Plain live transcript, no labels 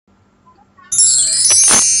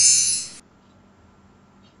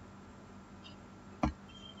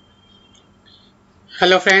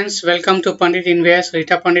Hello friends, welcome to Pandit Invest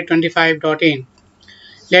RitaPandit25.in.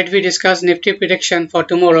 Let we discuss Nifty prediction for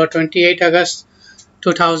tomorrow 28 August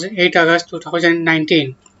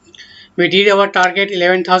 2019. We did our target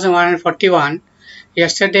 11,141.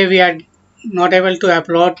 Yesterday we are not able to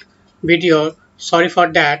upload video, sorry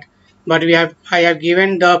for that, but I have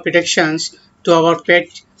given the predictions to our paid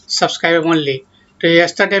subscriber only. So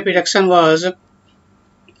yesterday prediction was,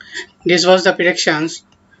 this was the predictions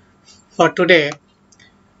for today.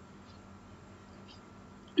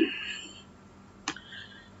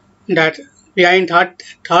 That we are in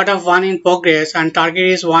third of one in progress and target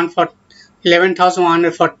is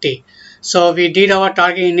 11,140. So we did our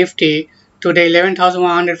target in Nifty today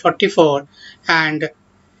 11,144 and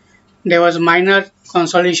there was minor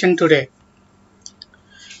consolidation today.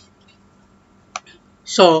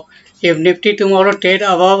 So if Nifty tomorrow trade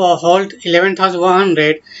above or hold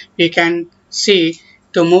 11,100, we can see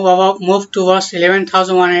to move towards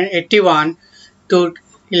 11,181 to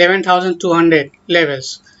 11,200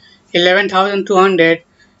 levels. 11,200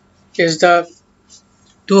 is the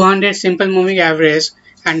 200 simple moving average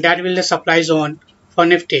and that will be the supply zone for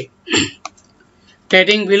Nifty.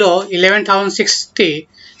 Trading below 11,060,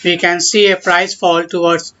 we can see a price fall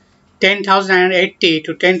towards 10,980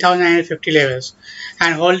 to 10,950 levels,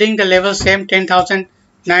 and holding the level same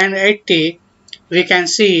 10,980, we can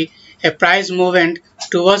see a price movement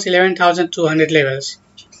towards 11,200 levels.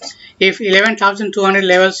 If 11,200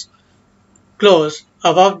 levels close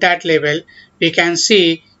above that level, we can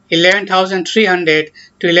see 11,300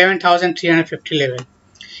 to 11,350 level.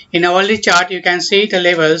 In hourly chart, you can see the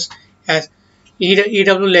levels as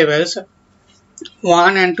EW levels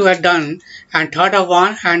 1 and 2 are done and third of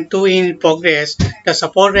 1 and 2 in progress. The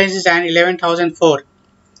support range is at 11,004.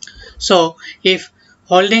 So if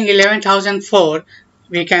holding 11,004,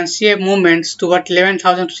 we can see a movement toward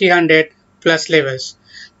 11,300 plus levels.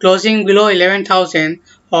 Closing below 11,000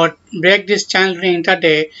 or break this channel during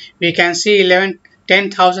intraday, we can see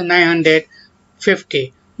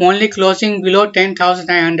 10,950. Only closing below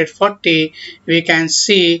 10,940, we can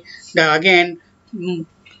see the again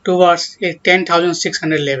towards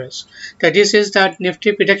 10,600 levels. So this is the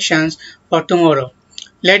Nifty predictions for tomorrow.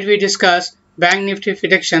 Let we discuss Bank Nifty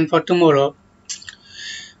prediction for tomorrow.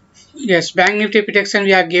 Yes, Bank Nifty prediction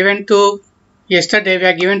we are given to yesterday. We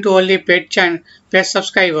are given to only paid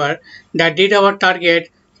subscriber that did our target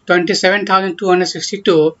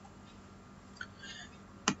 27,262.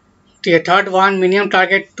 The third one minimum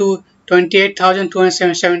target to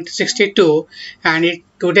 28,262 and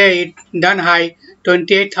today it done high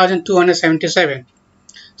 28,277.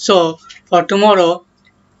 So for tomorrow,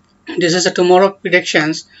 this is the tomorrow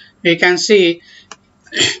predictions. We can see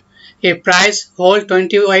if price hold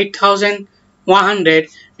 28,100,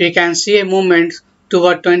 we can see a movement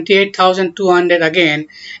toward 28,200 again,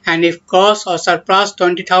 and if cross or surpass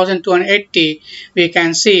 20,280, we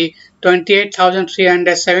can see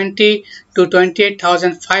 28,370 to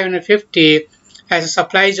 28,550 as a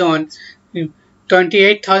supply zone.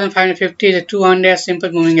 28,550 is a 200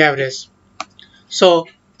 simple moving average. So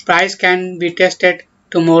price can be tested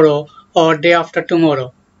tomorrow or day after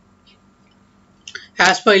tomorrow.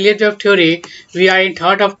 As per Elliott Wave theory, we are in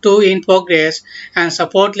third of 2 in progress and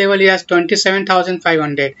support level is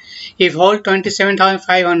 27,500. If hold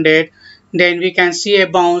 27,500, then we can see a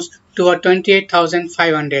bounce toward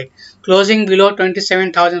 28,500. Closing below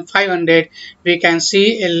 27,500, we can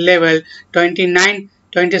see a level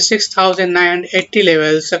 26,980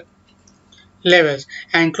 levels,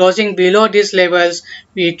 and closing below these levels,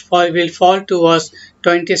 it will fall towards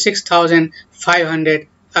 26,500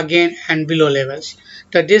 again and below levels.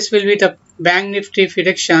 So this will be the Bank Nifty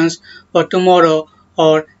predictions for tomorrow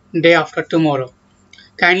or day after tomorrow.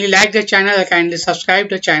 Kindly like the channel and kindly subscribe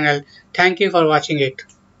the channel. Thank you for watching it.